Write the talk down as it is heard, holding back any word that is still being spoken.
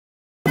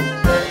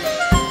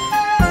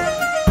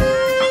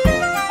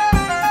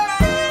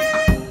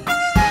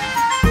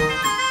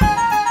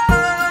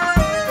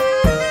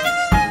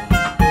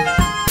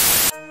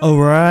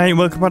Alright,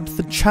 welcome back to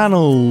the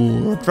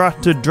channel.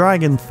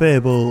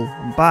 DragonFable.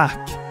 I'm back.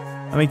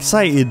 I'm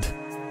excited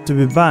to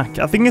be back.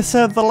 I think I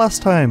said the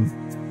last time,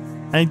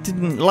 and it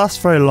didn't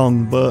last very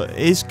long, but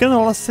it's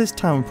gonna last this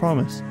time, I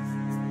promise.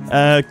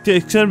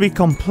 It's gonna be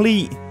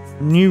complete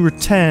new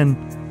return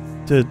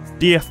to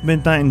DF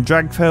Midnurt and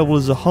DragonFable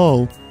as a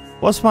whole.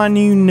 What's my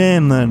new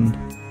name then?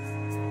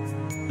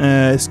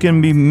 It's gonna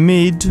be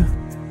Midnurt.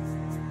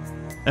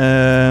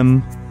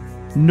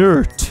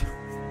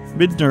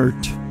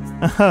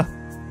 Haha.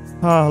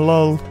 Ah,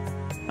 lol.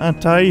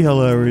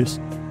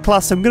 Anti-hilarious.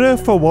 Class, I'm gonna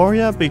go for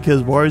Warrior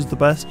because Warrior's the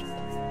best.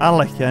 I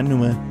like it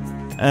anyway.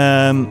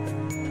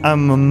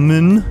 I'm a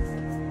Min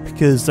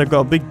because I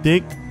got a big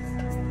dick.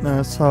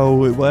 That's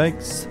how it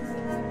works.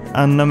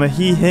 And I'm a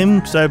he/him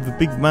because I have a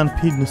big man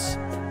penis.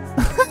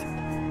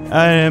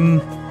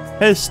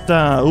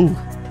 Hairstyle. Ooh.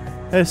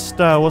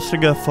 Hairstyle, what should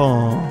I go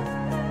for?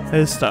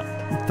 Hairstyle.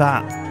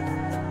 That.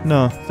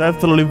 No, I have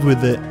to live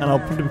with it and I'll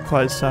probably be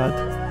quite sad.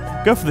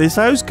 Go for this,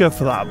 I always go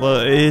for that,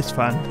 but it is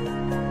fine.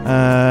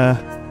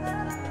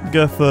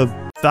 Go for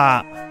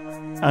that.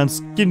 And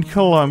skin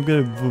colour, I'm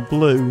going to be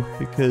blue,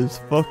 because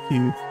fuck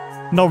you.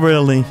 Not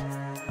really.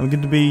 I'm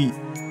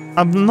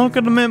not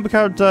going to make my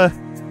character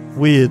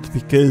weird,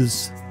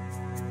 because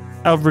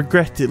I'll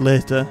regret it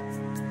later.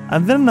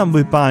 And then I'll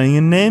be buying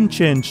a name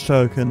change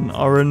token,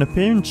 or an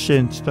appearance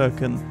change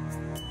token.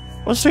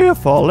 What should I go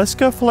for? Let's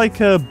go for like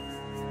a...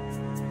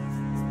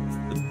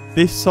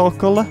 this sort of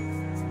colour?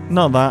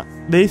 Not that.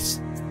 This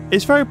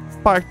is very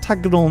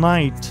octagonal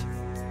night.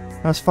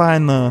 That's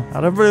fine though. I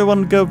don't really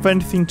want to go for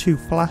anything too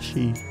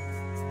flashy.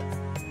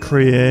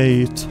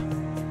 Create.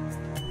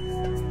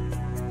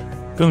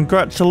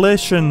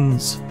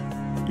 Congratulations.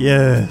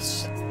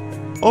 Yes.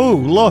 Oh,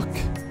 look.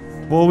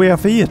 Well, we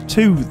have here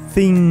two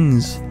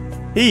things.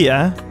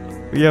 Here,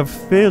 we have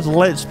failed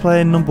Let's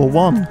Play number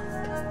 1.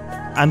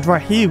 And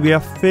right here, we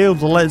have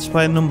failed Let's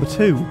Play number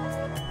 2.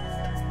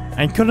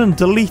 I couldn't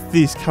delete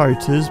these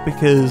characters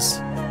because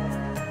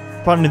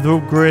apparently they're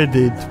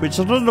upgraded, which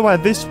I don't know why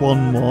this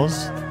one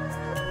was.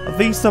 I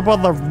think it's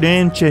about the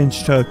name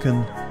change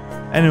token.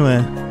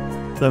 Anyway,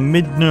 the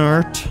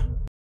Midnurt.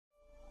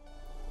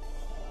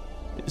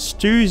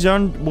 Stu's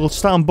on. We'll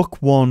start on book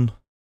 1.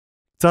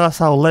 So that's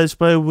how Let's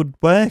Play would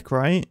work,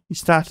 right? You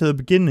start at the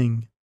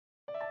beginning.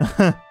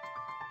 You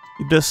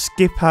just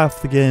skip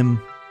half the game.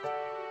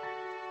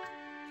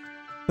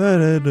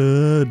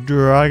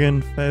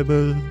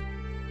 DragonFable.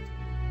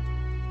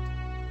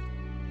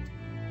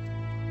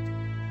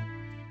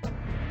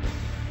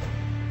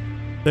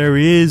 There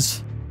he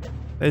is.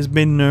 There's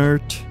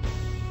Midnurt.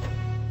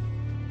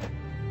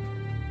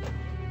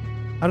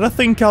 I don't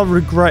think I'll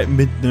regret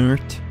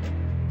Midnurt.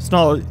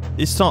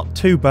 It's not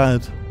too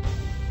bad.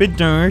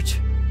 Midnurt,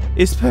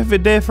 it's a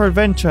perfect day for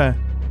adventure.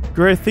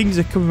 Great things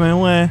are coming my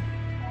way.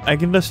 I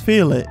can just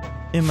feel it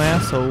in my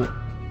asshole.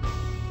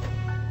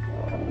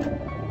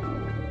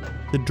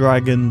 The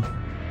dragon,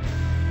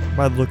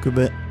 by the look of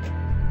it.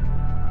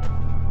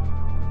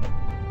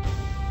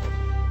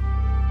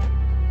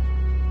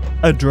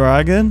 A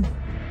dragon?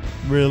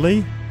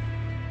 Really?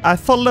 I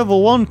thought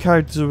level 1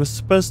 characters were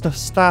supposed to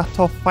start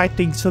off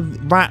fighting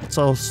some rats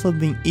or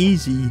something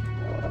easy.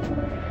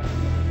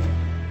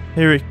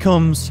 Here it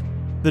comes.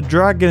 The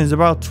dragon is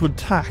about to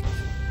attack.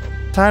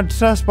 Time to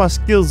test my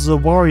skills as a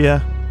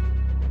warrior.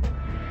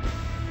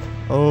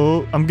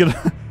 Oh, I'm gonna...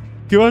 Can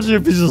you imagine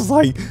if he's just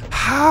like,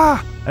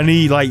 ha! And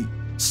he like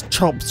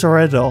chops her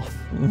head off.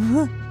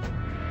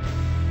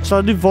 Should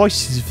I do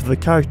voices for the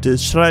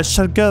characters? Should I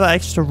go that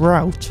extra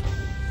route?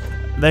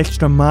 The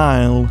extra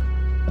mile,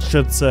 I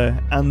should say,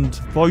 and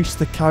voice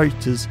the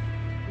characters.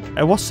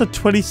 What's the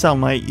 20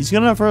 sound like? He's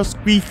gonna have a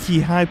squeaky,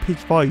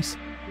 high-pitched voice.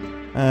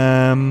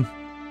 Can't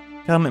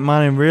let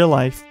mine in real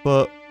life,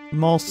 but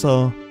more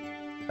so.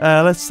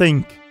 Let's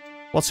think.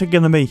 What's it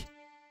gonna be?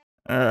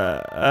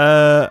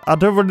 I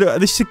don't really.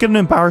 This is gonna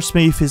embarrass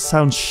me if it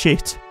sounds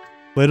shit,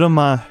 but it don't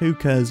matter. Who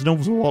cares? No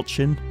one's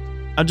watching.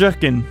 I'm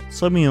joking.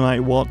 Some of you might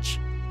watch.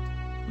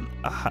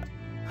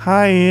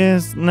 Hi,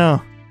 yes,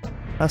 no.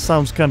 That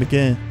sounds kind of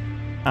gay.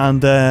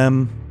 And,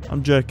 I'm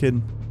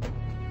joking.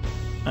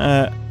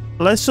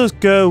 Let's just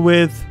go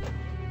with,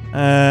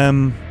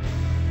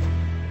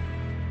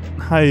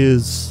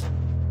 hires.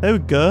 There we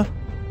go.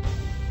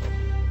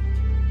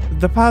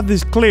 The path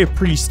is clear,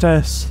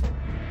 priestess.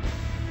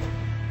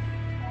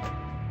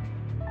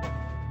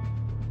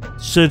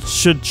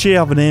 Should she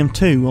have a name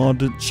too? Or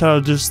should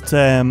I just,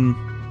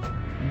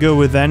 go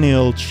with any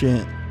old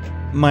shit?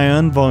 My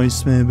own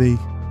voice, maybe.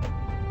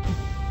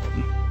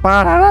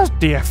 Badass,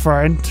 dear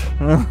friend.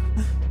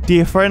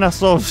 Dear friend, I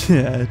saw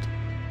it.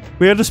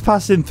 We are just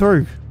passing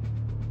through.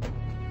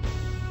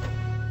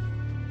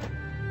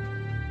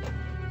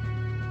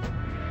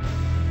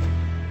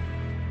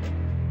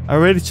 I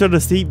really should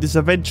have seen this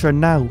adventure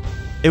now.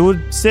 It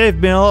would save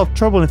me a lot of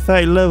trouble in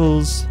 30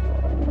 levels.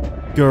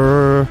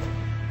 Grrr.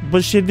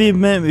 But she did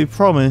make me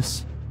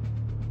promise.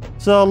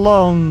 So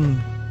long.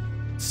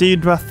 See you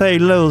in 30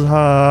 levels,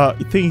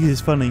 you think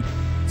it's funny.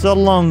 So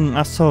long,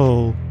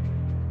 asshole.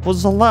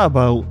 What's all that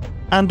about?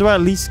 And do I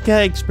at least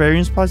get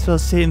experience points for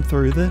sitting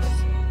through this?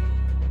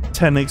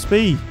 10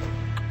 XP.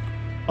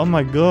 Oh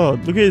my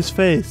god, look at his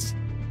face.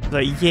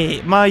 Like,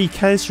 yeah, my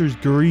cursor is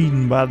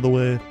green, by the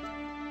way.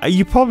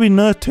 You probably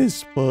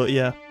noticed, but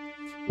yeah.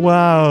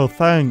 Wow,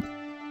 thanks.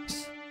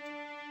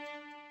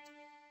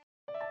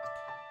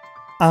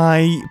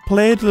 I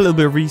played a little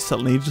bit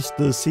recently just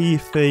to see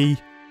if the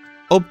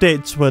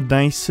updates were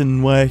nice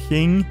and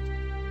working.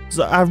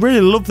 So I really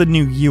love the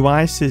new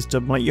UI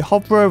system. Like, you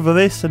hover over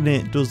this and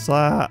it does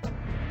that.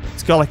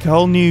 It's got like a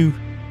whole new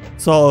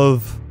sort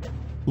of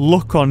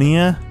look on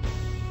here.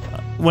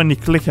 When you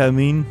click, I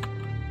mean.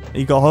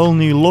 You got a whole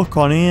new look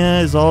on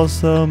here. It's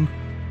awesome.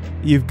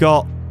 You've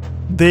got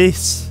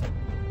this.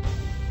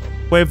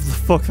 Whatever the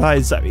fuck that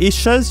is. It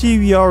shows you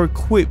your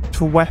equipped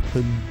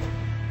weapon.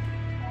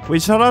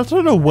 Which I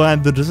don't know why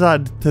they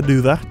decided to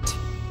do that.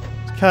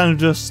 It's kind of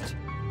just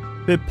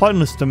a bit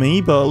pointless to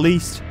me, but at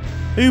least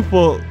who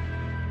put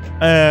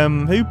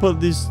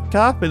this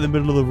carpet in the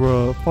middle of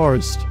the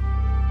forest?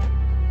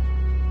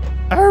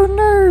 Oh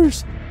no!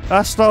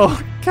 That's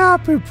not a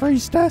carpet,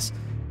 priestess.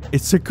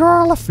 It's a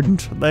girl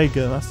elephant. There you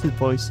go, that's his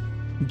voice.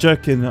 I'm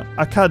joking.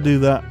 I can't do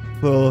that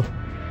for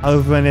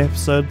however many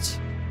episodes.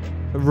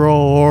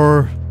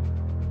 Roar.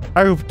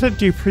 I will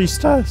protect you,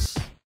 priestess.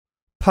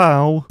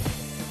 Pow.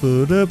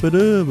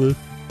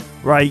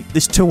 Right,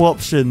 there's two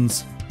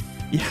options.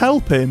 You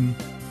help him,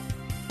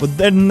 but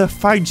then the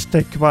fights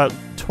take about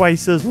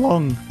twice as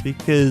long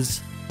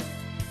because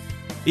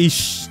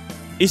he's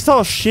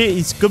not shit.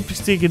 He's good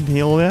because he can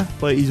heal you,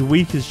 but he's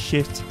weak as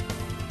shit.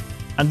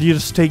 And you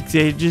just take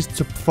ages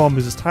to perform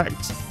his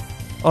attacks.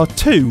 Or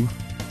two,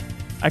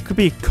 I could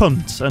be a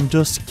cunt and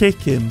just kick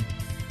him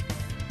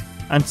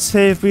and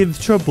save me the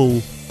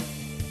trouble.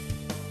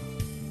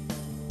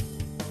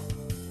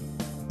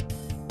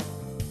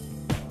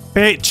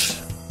 Bitch!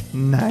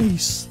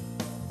 Nice.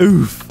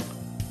 Oof.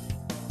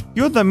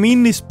 You're the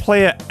meanest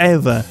player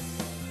ever.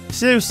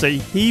 Seriously,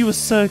 he was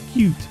so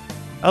cute.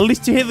 At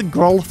least you hit the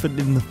Grolfin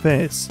in the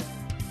face.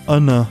 Oh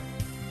no.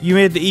 You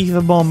made it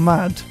even more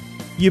mad.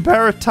 You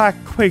better attack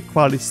quick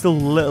while he's still a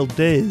little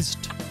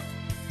dazed.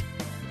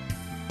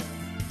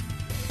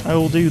 I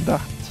will do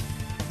that.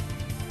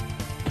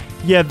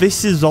 Yeah,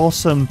 this is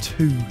awesome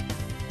too.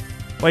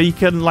 Where you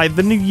can, like,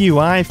 the new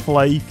UI for,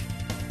 like,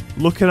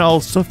 looking at all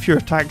the stuff your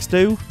attacks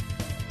do.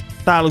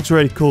 That looks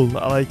really cool.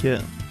 I like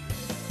it.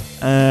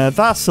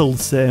 That's still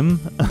the same.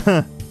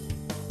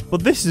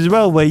 But this as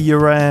well, where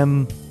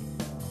your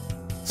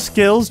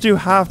skills do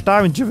half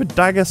damage of a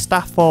dagger,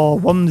 staff, or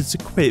one that's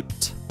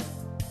equipped.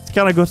 It's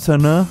kind of good to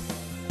know.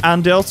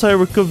 And it also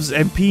recovers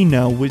MP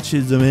now, which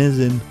is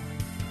amazing.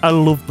 I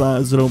love that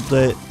as an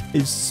update.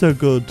 It's so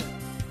good.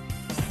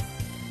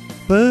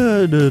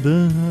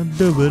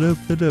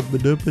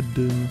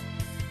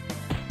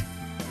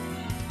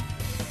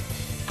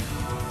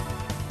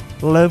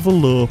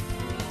 Level up.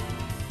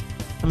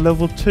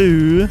 Level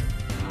 2.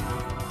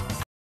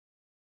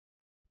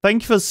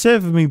 Thank you for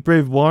saving me,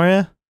 brave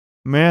warrior.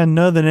 May I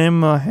know the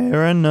name of my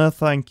hero? No,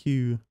 thank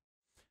you.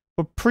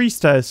 But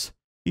priestess,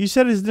 you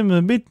said his name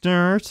is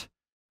Midnurt,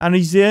 and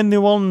he's the only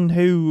one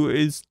who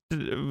is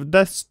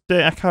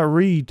I can't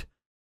read.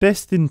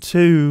 Destined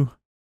to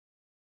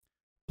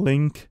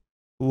blink.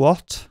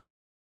 What?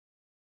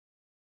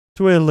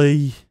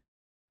 Twilly.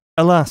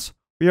 Alas,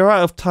 we are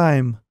out of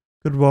time,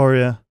 good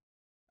warrior.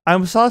 I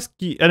must ask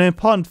you an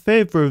important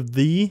favour of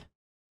thee.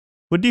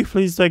 Would you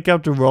please take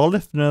out the roll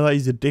if you know that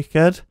he's a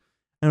dickhead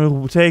and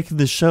will take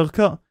the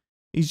shortcut?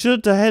 He's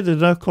just ahead of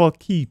Oaklaw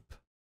Keep.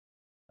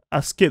 I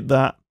skipped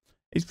that.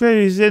 It's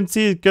very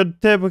sincere,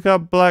 good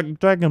tabletop black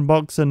dragon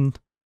box and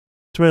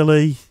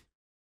Twilly.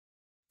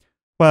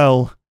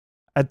 Well,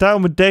 I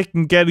doubt my deck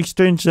can get any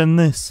stranger than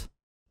this.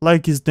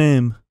 Like his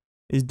name.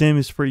 His name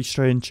is pretty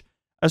strange.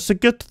 I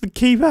should get to the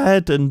keep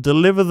ahead and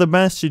deliver the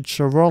message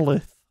to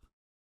Rollith.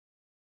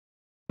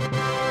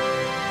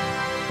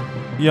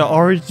 Your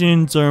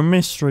origins are a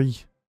mystery.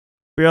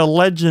 But your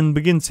legend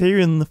begins here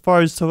in the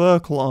forest of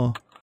Oaklaw.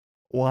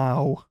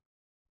 Wow.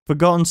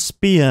 Forgotten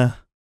spear.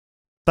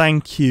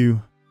 Thank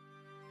you.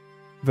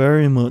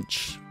 Very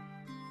much.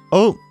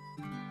 Oh,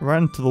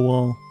 ran to the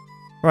wall.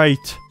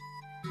 Right.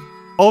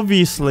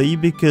 Obviously,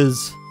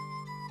 because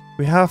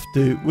we have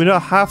to. We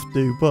don't have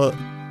to, but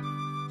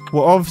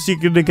we're obviously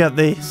going to get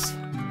this.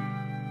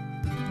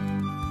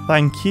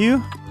 Thank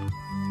you.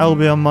 I'll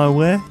be on my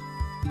way.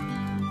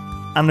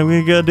 And we're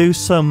going to go do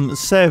some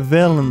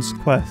surveillance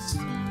quests.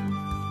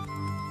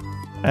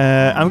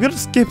 I'm going to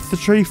skip the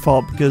tree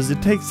fort because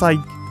it takes like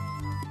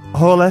a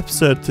whole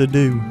episode to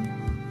do.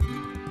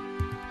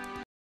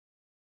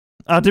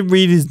 I didn't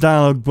read his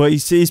dialogue, but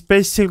he's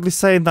basically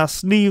saying that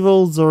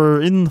Sneevils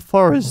are in the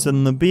forest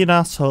and they're being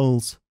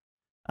assholes.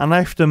 And I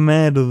have to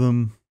murder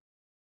them.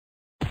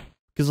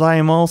 Because I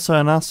am also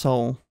an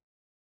asshole.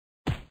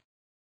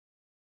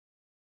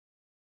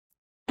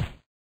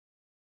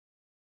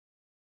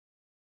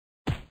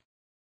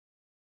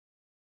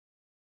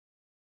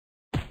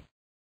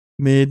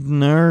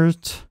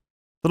 Midnurt.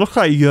 They look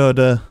like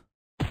Yoda.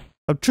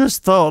 I've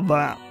just thought of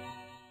that.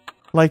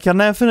 Like, I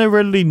never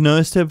really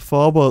noticed it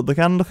before, but they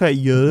can look at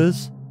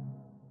yours.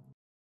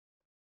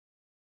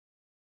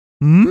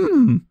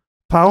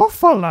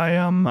 Powerful I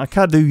am. I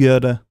can't do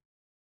Yoda.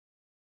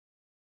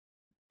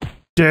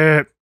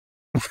 Dip.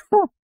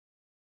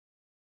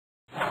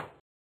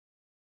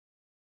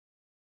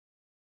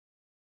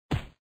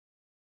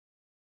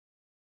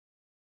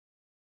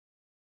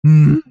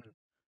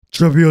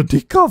 Drop your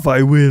dick off,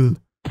 I will.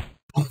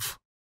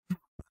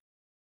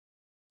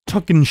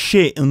 Talking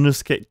shit and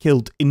just get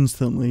killed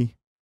instantly.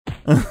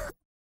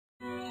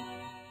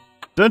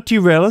 Don't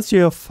you realize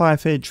you have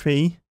 5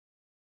 HP?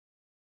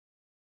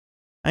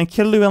 I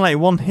killed you in like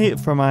 1 hit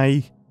from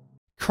my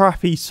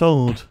crappy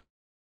sword.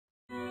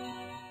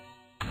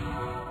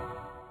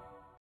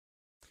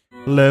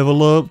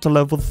 Level up to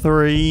level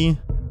 3.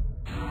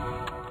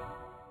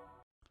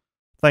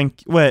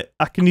 Wait,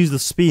 I can use the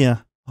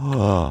spear.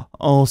 Oh,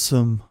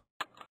 awesome.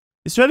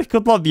 It's really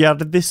good that they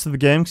added this to the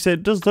game because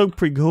it does look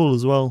pretty cool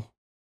as well.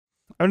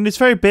 I mean, it's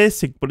very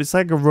basic, but it's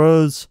like a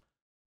rose.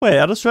 Wait,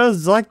 I just realized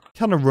it's like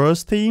kind of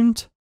rose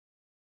themed.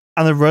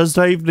 And the rose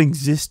don't even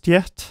exist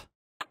yet.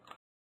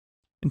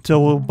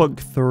 Until book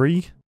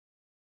 3.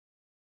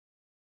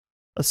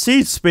 A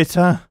seed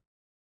spitter.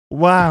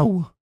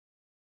 Wow.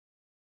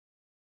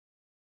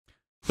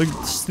 The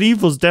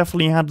Sneevils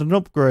definitely had an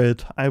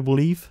upgrade, I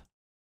believe.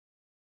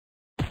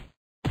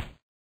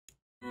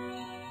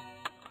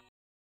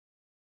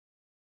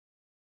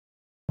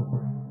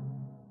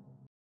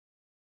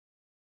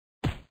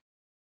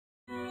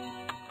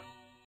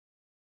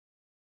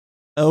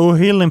 Oh,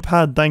 healing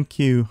pad, thank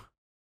you.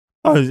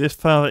 Oh,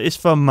 it's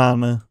for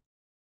mana.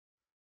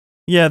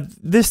 Yeah,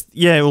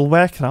 it will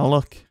work now,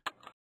 look.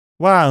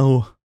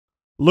 Wow.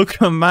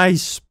 Look at my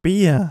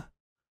spear.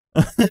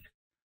 I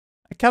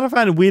kind of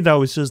find it weird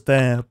how it's just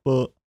there,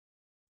 but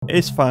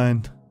it's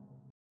fine.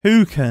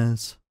 Who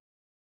cares?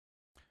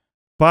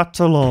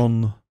 Battle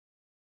on.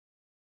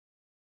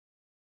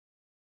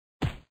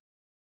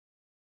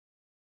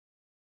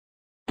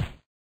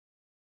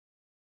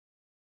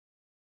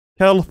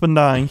 Curl up and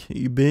die,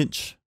 you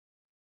bitch.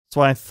 That's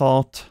what I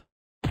thought.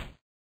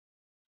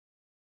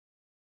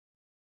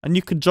 And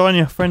you could join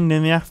your friend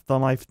in the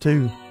afterlife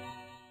too.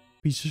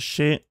 Piece of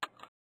shit.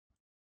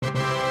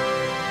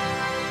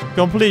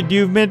 Complete.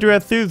 You've made your way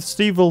through the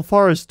Stevel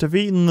Forest,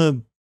 defeating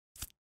the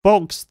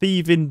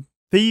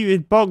thieving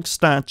box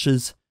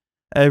snatchers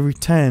every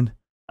 10.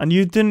 And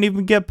you didn't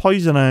even get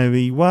poison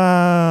ivy.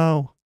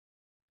 Wow.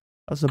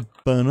 That's a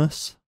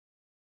bonus.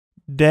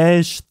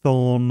 Dash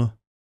Thorn.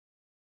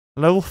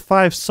 Level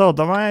 5 sword.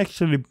 That might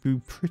actually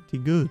be pretty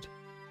good.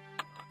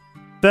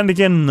 Then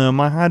again,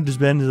 my Hydras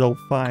Bend is level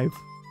 5.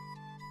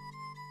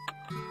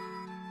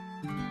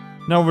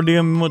 Not really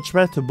doing much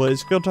better, but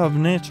it's good to have a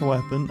nature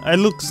weapon. It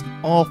looks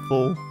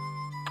awful,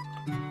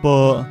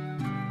 but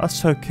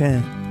that's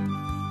okay.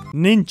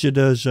 Ninja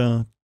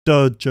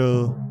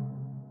Dojo.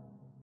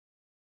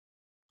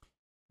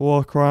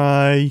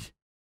 Warcry.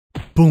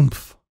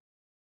 Boomf.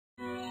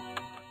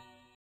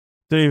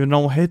 Didn't even know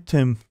what hit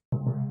him.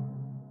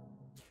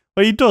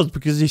 But he does,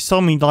 because he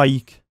saw me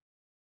like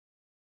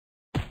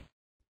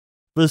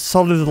for a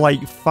solid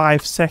like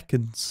 5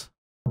 seconds.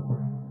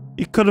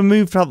 He could have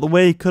moved out the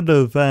way, he could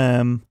have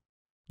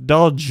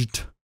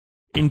dodged.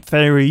 In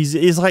theory,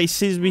 he's like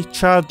sees me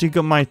charging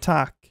up my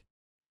attack.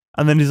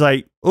 And then he's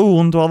like, oh, I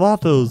wonder what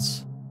that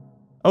does.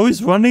 Oh,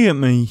 he's running at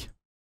me.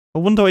 I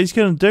wonder what he's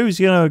gonna do.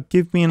 He's gonna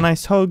give me a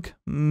nice hug,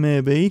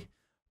 maybe.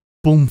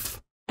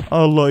 Boomf.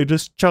 Oh look, he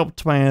just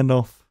chopped my hand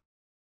off.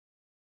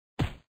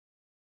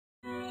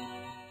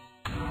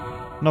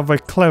 Not very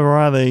clever,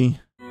 are they?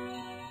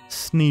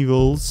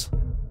 Sneevils.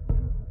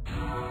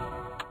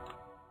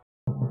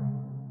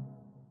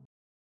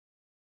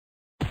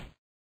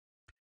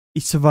 He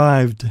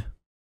survived.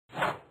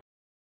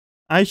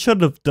 I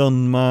should have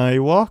done my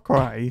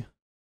Warcry.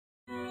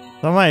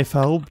 That might have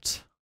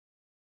helped.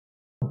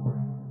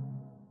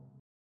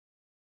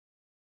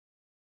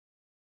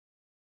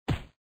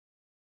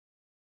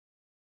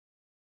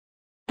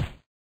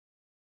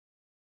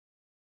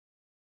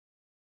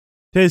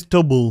 There's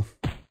double.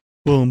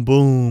 Boom,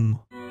 boom.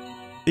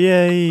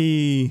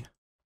 Yay.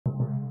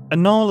 A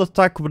normal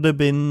attack would have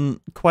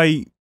been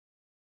quite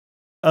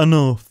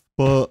enough,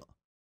 but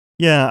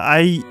yeah,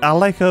 I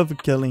like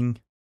overkilling.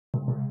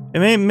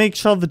 It makes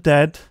sure they're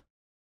dead,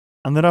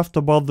 and they don't have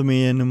to bother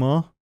me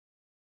anymore.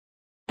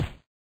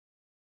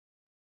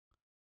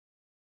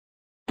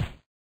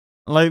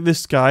 Like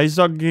this guy, he's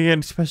not gonna get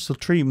any special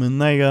treatment.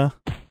 There you go.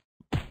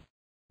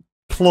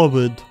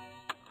 Clobbered.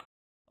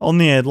 On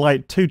the head,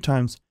 like 2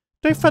 times.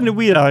 Don't find it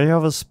weird how you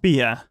have a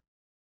spear?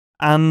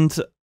 And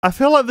I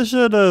feel like they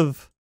should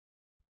have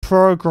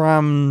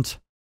programmed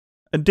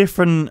a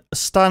different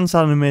stance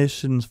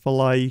animations for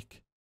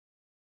like,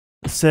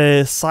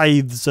 say,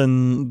 scythes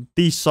and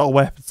these sort of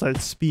weapons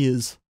like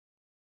spears.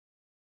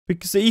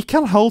 Because he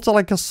can hold it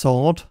like a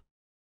sword.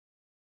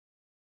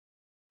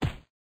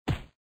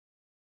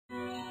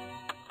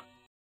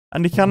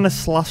 And he kind of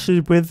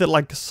slashes with it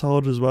like a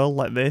sword as well,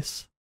 like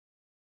this.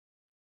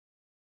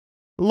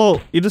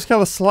 Look, you just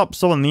gotta slap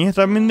someone in the head.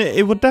 I mean,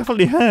 it would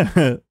definitely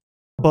hurt.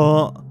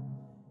 But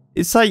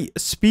it's like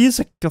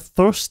spears are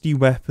thirsty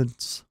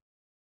weapons.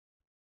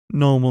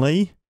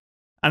 Normally.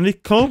 And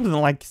it comes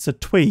like it's a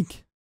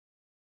twig.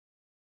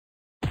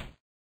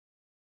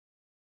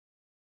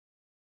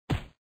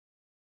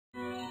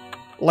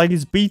 Like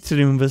it's beating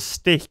him with a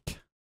stick.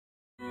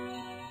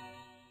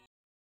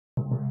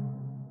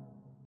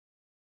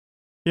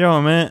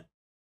 Yo, mate.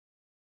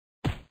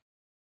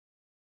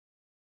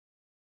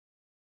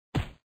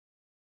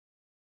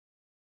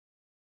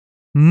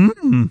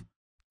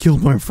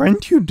 Killed my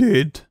friend, you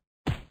did.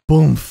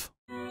 Boomf.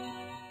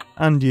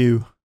 And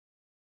you.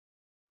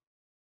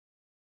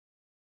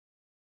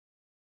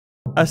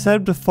 I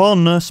said before,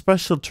 no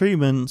special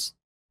treatments.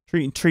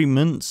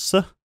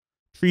 Treatment.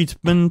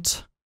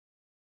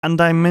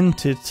 And I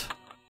meant it.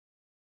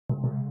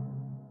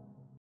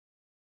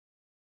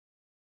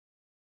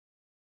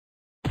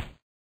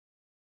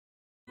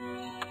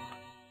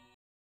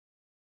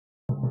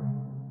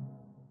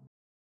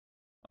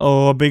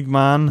 Oh, a big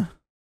man.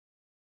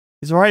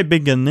 He's right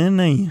big one, isn't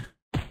he?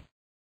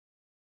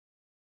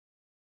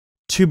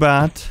 Too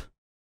bad.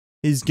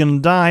 He's gonna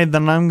die,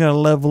 then I'm gonna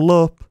level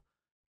up.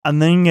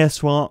 And then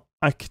guess what?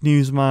 I can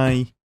use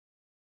my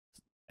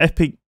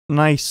epic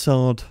knife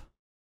sword.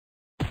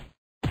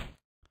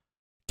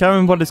 Can't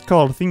remember what it's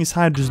called. I think it's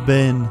Hydra's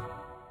Bane.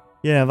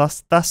 Yeah,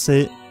 that's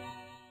it.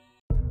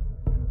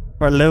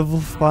 Right, level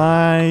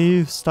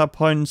 5. Stat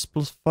points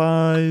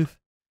 +5.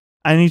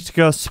 I need to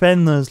go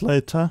spend those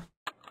later.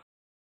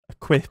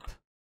 Equip.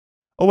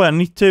 Oh wait, I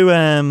need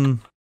to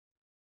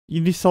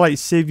you need to like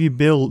save your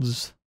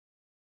builds.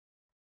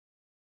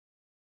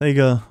 There you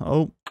go.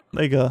 Oh,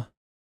 there you go.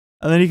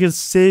 And then you can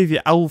save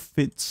your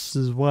outfits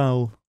as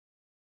well.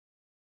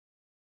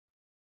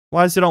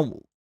 Why is it not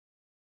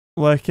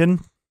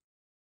working?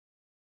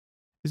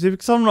 Is it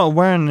because I'm not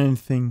wearing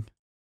anything?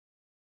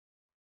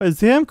 Wait, has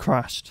the game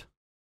crashed?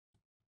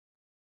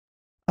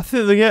 I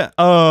think they get...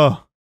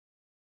 Oh.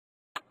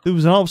 There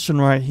was an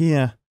option right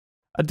here.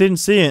 I didn't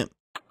see it.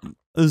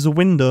 There's a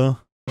window.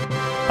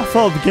 I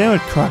thought the game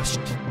had crashed.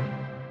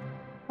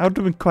 I would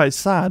have been quite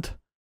sad.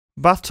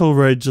 Battle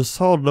Rage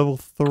Assault level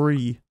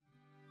 3.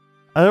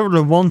 I don't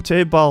really want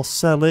it, but I'll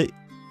sell it.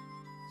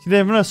 You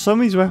never know, some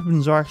of these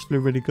weapons are actually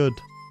really good.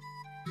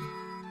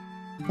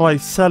 Like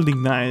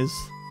selling, that is.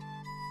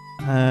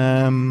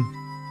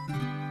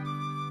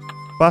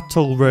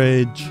 Battle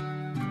Rage.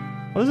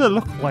 What does it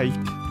look like?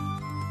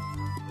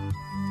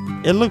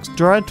 It looks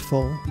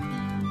dreadful.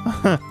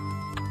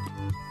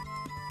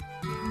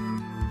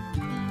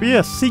 But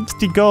yeah,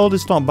 60 gold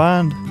is not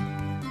bad.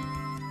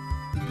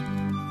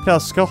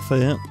 Can't scoff at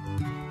it.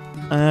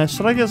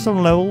 Should I get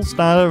some levels?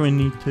 No, I don't really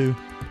need to.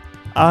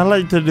 I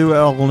like to do it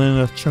all in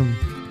a chunk.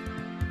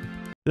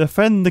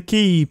 Defend the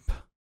keep.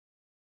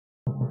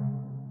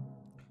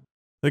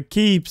 The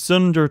keep's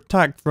under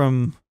attack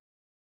from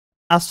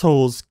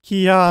assholes.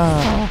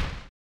 Kia.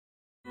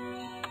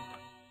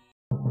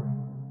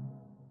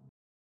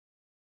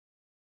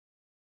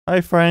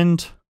 Hi,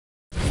 friend.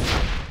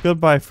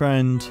 Goodbye,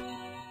 friend.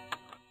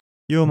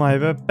 You're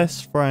my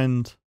best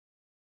friend.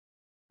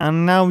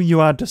 And now you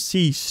are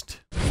deceased.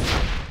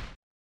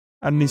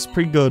 And it's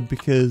pretty good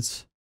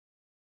because...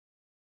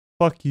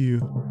 Fuck you.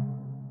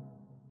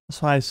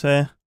 That's what I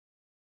say.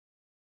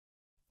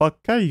 Fuck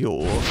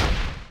you.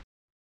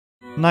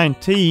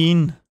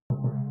 19.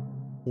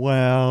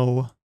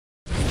 Well.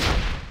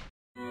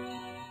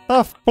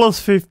 That plus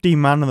 50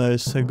 mana though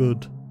is so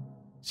good.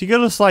 So you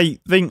gotta just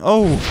like think,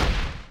 oh,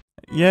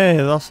 yeah,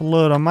 that's a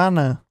load of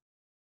mana.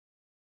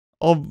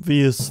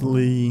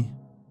 Obviously.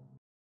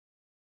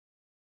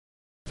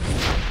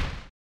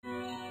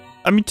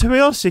 I mean, to be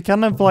honest, it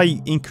kind of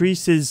like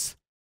increases,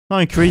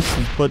 not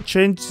increases, but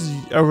changes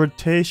a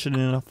rotation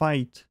in a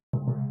fight.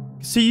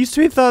 So it used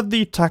to be that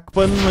the attack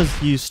button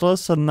was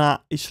useless and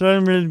that it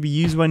shouldn't really be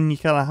used when you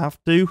kind of have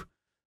to.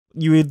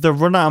 You either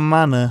run out of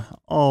mana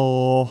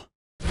or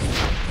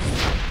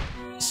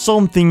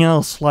something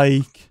else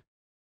like,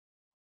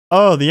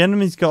 oh, the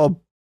enemy's got a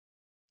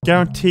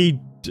guaranteed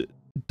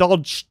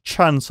dodge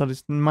chance on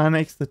my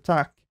next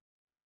attack.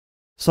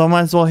 So I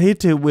might as well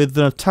hit it with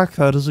an attack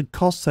that doesn't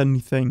cost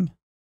anything.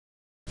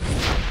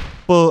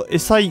 But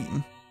it's like,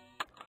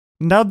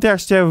 now they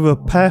actually have a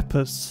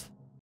purpose.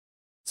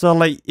 So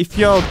like, if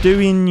you're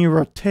doing your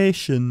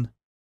rotation,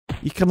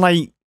 you can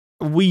like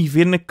weave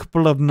in a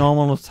couple of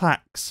normal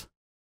attacks.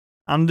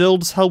 And it'll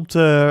just help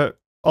to,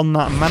 on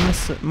that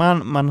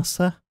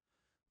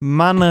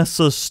mana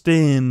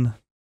sustain.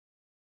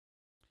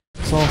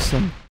 It's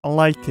awesome. I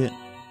like it.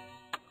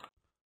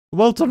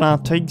 Well done,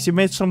 Artigs. You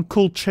made some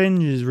cool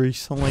changes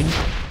recently.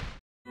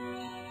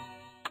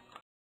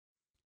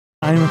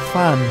 I'm a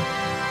fan.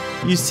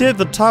 You saved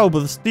the tower,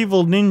 but the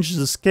evil ninjas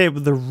escaped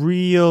with the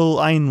real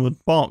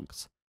Ironwood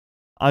box.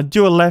 I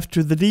do a left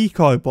with the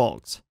decoy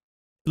box.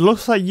 It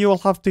looks like you will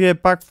have to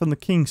get back from the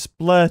King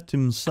Splurt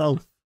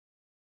himself.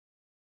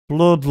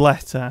 Blood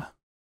letter.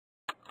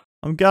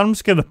 I'm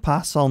just gonna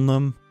pass on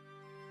them.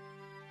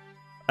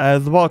 The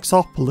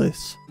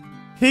Boxopolis.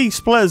 Key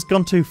Splitter's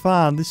gone too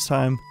far this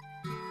time.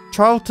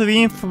 Travel to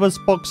the infamous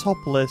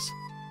Boxopolis.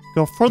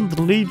 Confront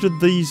the leader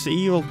of these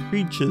evil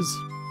creatures.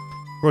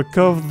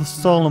 Recover the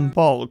stolen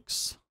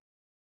box.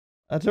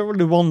 I don't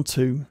really want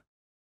to.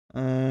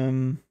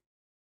 Sorry,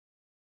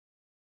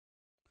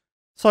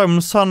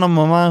 I'm sitting on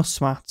my mouse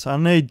mat. I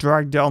nearly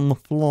dragged it on the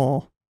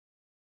floor.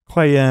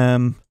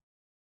 Quite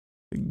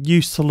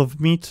useful of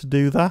me to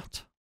do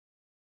that.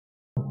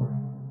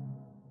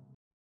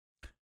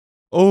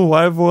 Oh,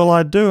 whatever will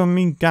I do? I'm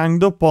being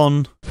ganged up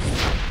on.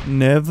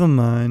 Never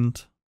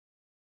mind.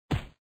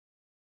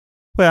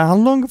 Wait, how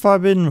long have I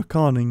been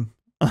recording?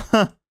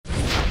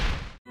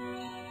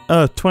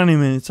 20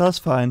 minutes, that's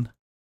fine.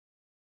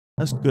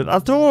 That's good. I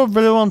don't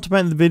really want to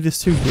make the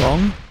videos too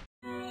long.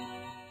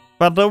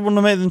 But I don't want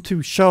to make them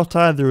too short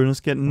either and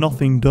just get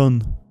nothing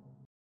done.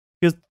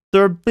 Because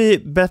they're a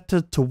bit better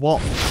to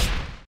watch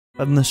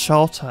than the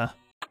shorter.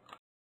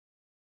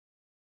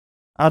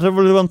 I don't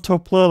really want to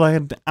upload like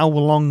an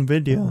hour-long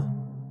video.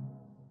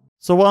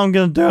 So what I'm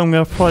going to do, I'm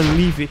going to probably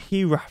leave it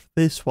here after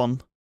this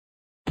one.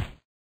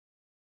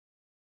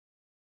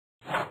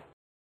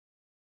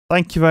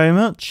 Thank you very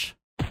much.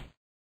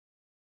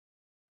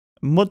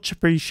 Much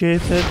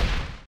appreciated.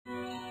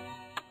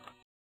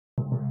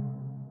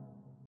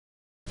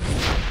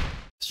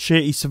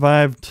 Shit, he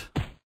survived.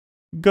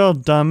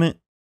 God damn it.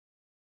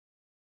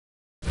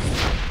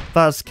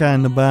 That's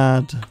kind of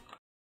bad.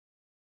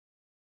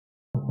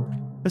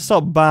 It's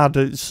not bad,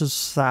 it's just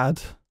sad.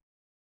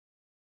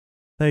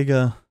 There you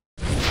go.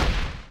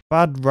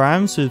 Bad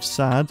rhymes with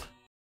sad.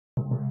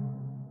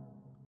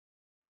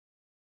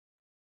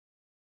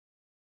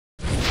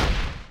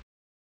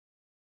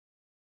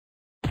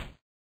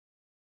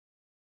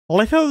 I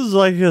like how there's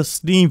like a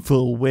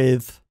Sneevil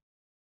with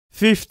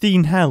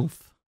 15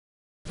 health.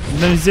 And then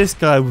there's this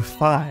guy with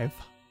 5.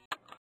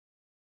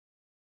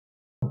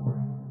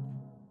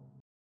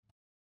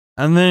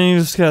 And then he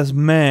just gets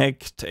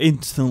mech'd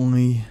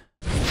instantly.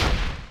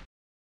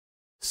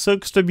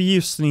 Sucks to be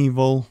you,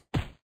 Sneevil.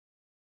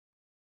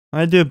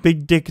 I do a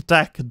big dick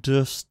attack and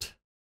just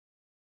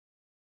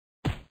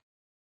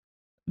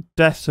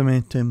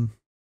decimate him.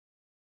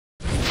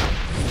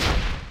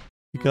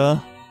 You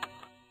go.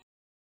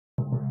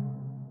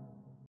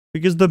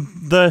 Because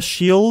the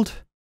shield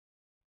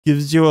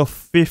gives you a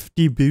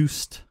 50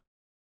 boost.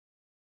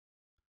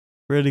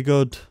 Really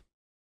good.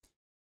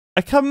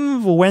 I can't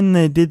remember when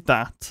they did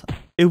that.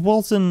 It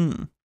was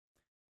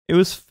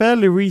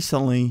fairly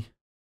recently.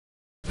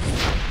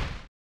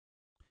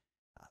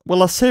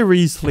 Well, I say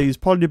recently, it's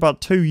probably about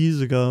 2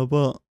 years ago,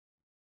 but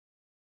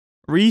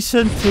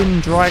recent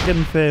in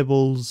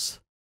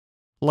DragonFable's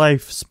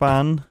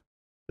lifespan.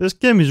 This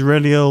game is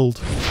really old.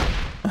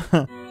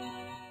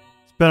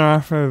 It's been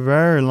around for a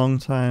very long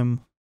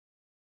time.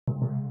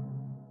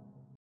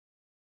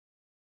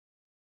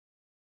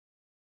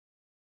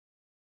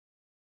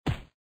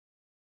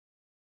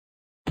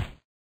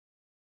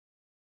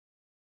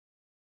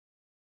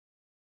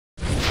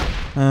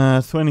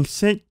 Uh,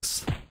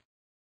 26.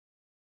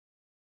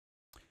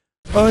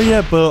 Oh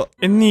yeah, but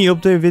in the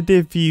update video,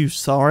 if you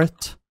saw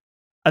it,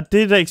 I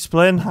did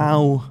explain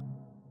how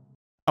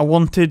I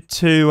wanted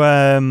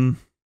to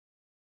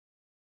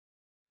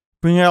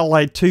bring out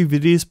like 2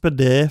 videos per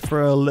day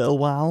for a little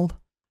while.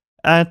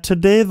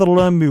 Today there'll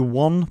only be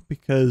 1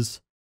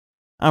 because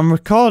I'm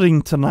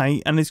recording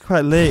tonight and it's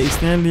quite late.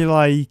 It's nearly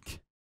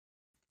like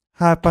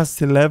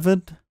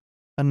 11:30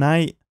 at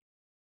night.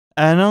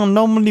 And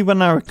normally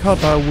when I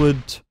record, I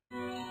would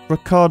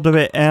record a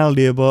bit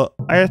earlier, but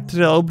I had to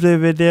do an update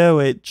video,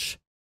 which,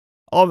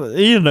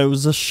 you know, it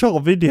was a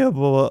short video,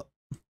 but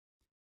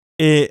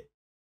it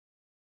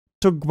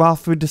took a while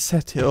for me to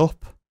set it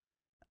up,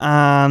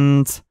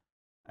 and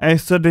I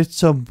also did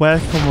some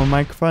work on my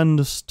microphone,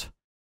 just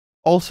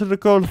also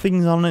record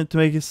things on it to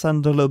make it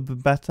sound a little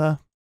bit better.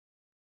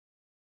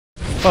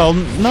 Well,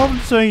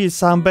 not to make it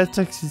sound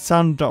better because it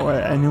sounded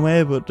alright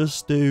anyway, but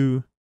just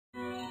to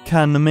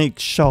kind of make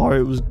sure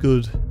it was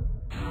good.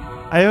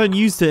 I haven't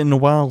used it in a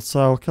while,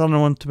 so I kind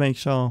of want to make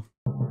sure.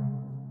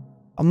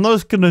 I'm not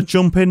just going to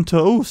jump into...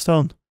 Oh,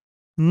 stone.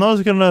 I'm not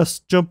just going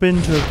to jump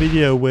into a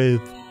video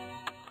with...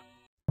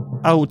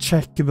 I'll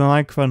check my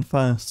microphone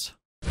first.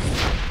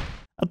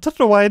 I don't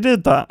know why I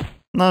did that.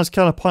 Now it's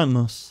kind of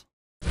pointless.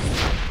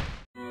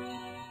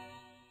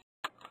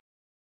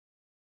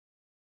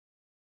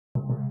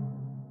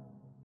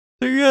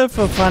 Do you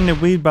ever find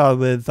it weird, by the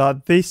way,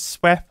 that this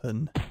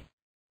weapon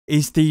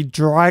is the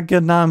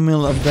Dragon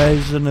Amulet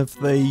version of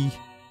the...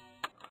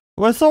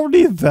 Well, it's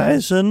already a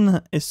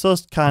version, it's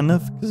just kind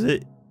of, because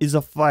it is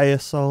a fire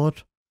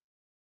sword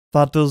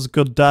that does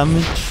good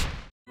damage.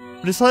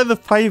 But it's like the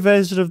fire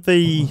version of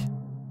the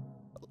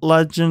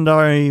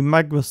legendary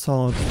magma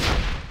sword,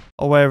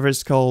 or whatever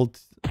it's called.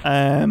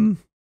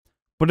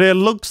 But it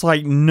looks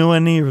like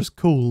nowhere near as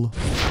cool.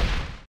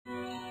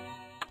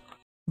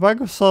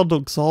 Magma sword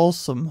looks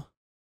awesome.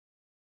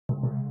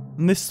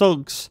 And this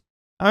looks...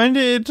 I mean,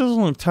 it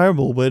doesn't look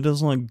terrible, but it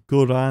doesn't look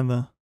good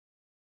either.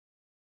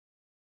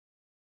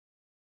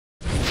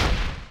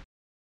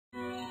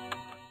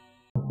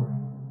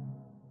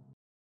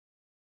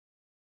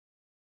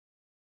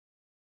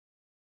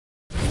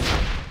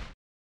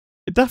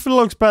 It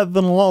definitely looks better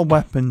than a lot of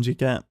weapons you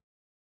get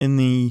in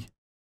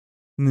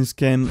this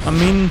game. I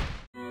mean,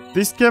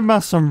 this game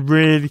has some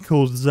really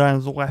cool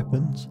designs of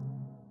weapons.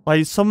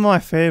 Like, some of my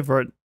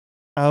favourite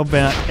I've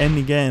been at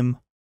any game.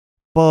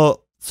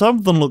 But some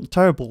of them look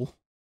terrible.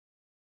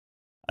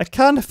 I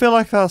kind of feel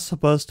like that's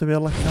supposed to be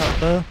like that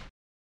though.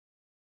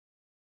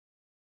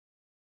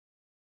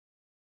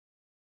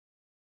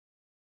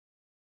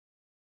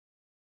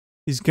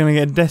 He's gonna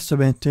get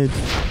decimated.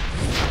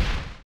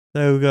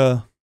 There we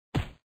go.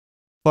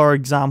 For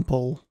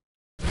example.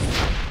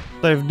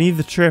 They've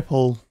neither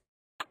triple.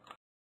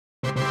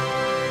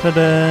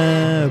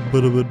 Ta-da!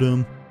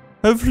 Ba-da-ba-dum.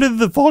 Hopefully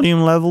the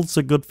volume levels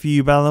are good for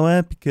you, by the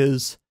way,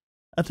 because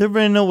I don't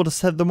really know what to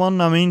set them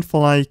on. I mean, for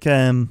like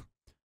the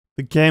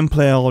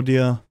gameplay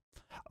audio.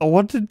 I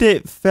wanted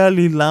it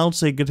fairly loud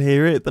so you could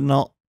hear it, but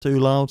not too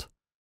loud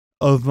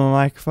over my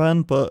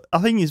microphone, but I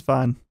think it's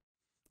fine.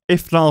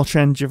 If not, I'll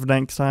change it for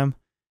next time.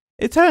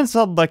 It turns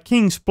out that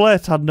King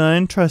Split had no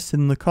interest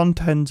in the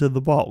contents of the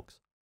box,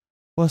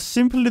 or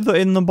simply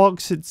in the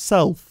box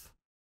itself.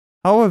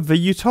 However,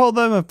 you taught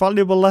them a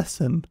valuable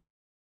lesson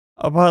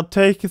about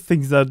taking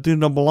things that do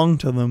not belong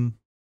to them.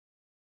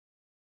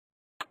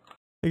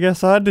 I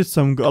guess I did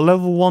some. Got a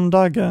level 1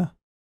 dagger.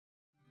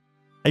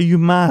 Are you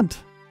mad?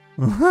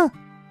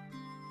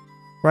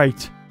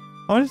 Right.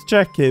 I want to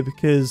check it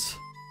because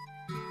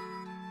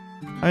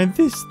I mean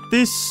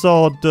this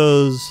sword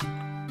does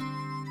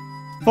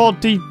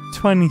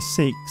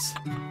 40-26.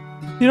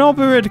 You know, it'd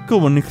be really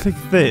cool when you click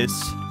this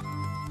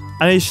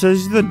and it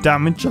shows you the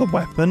damage of the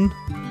weapon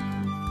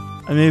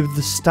and maybe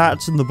the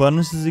stats and the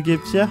bonuses it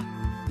gives you.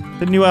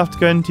 Then you have to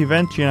go into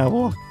inventory and have a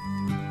look.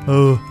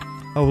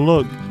 Oh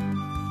look.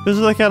 Feels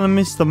like I kind of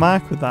missed the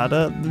mark with that.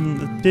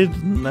 It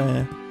didn't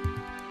there.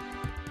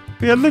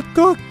 But yeah, look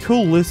how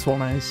cool this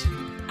one is.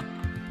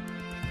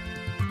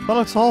 That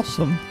looks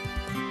awesome.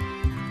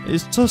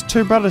 It's just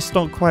too bad it's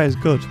not quite as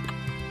good.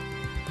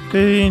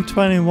 15,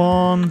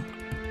 21,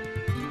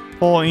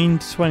 14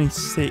 to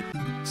 26.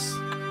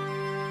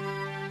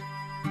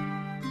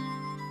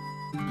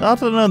 I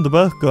don't know, they're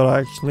both good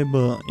actually,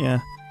 but yeah.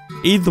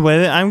 Either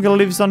way, I'm gonna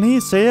leave this on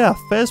here. So yeah,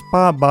 first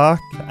part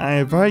back.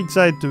 I'm very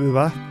excited to be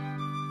back.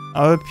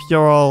 I hope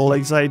you're all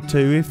excited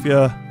too if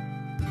you're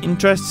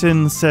interested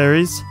in the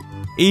series.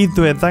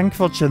 Either way, thank you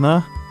for watching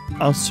though.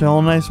 I'll see you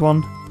all next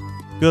one.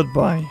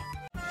 Goodbye.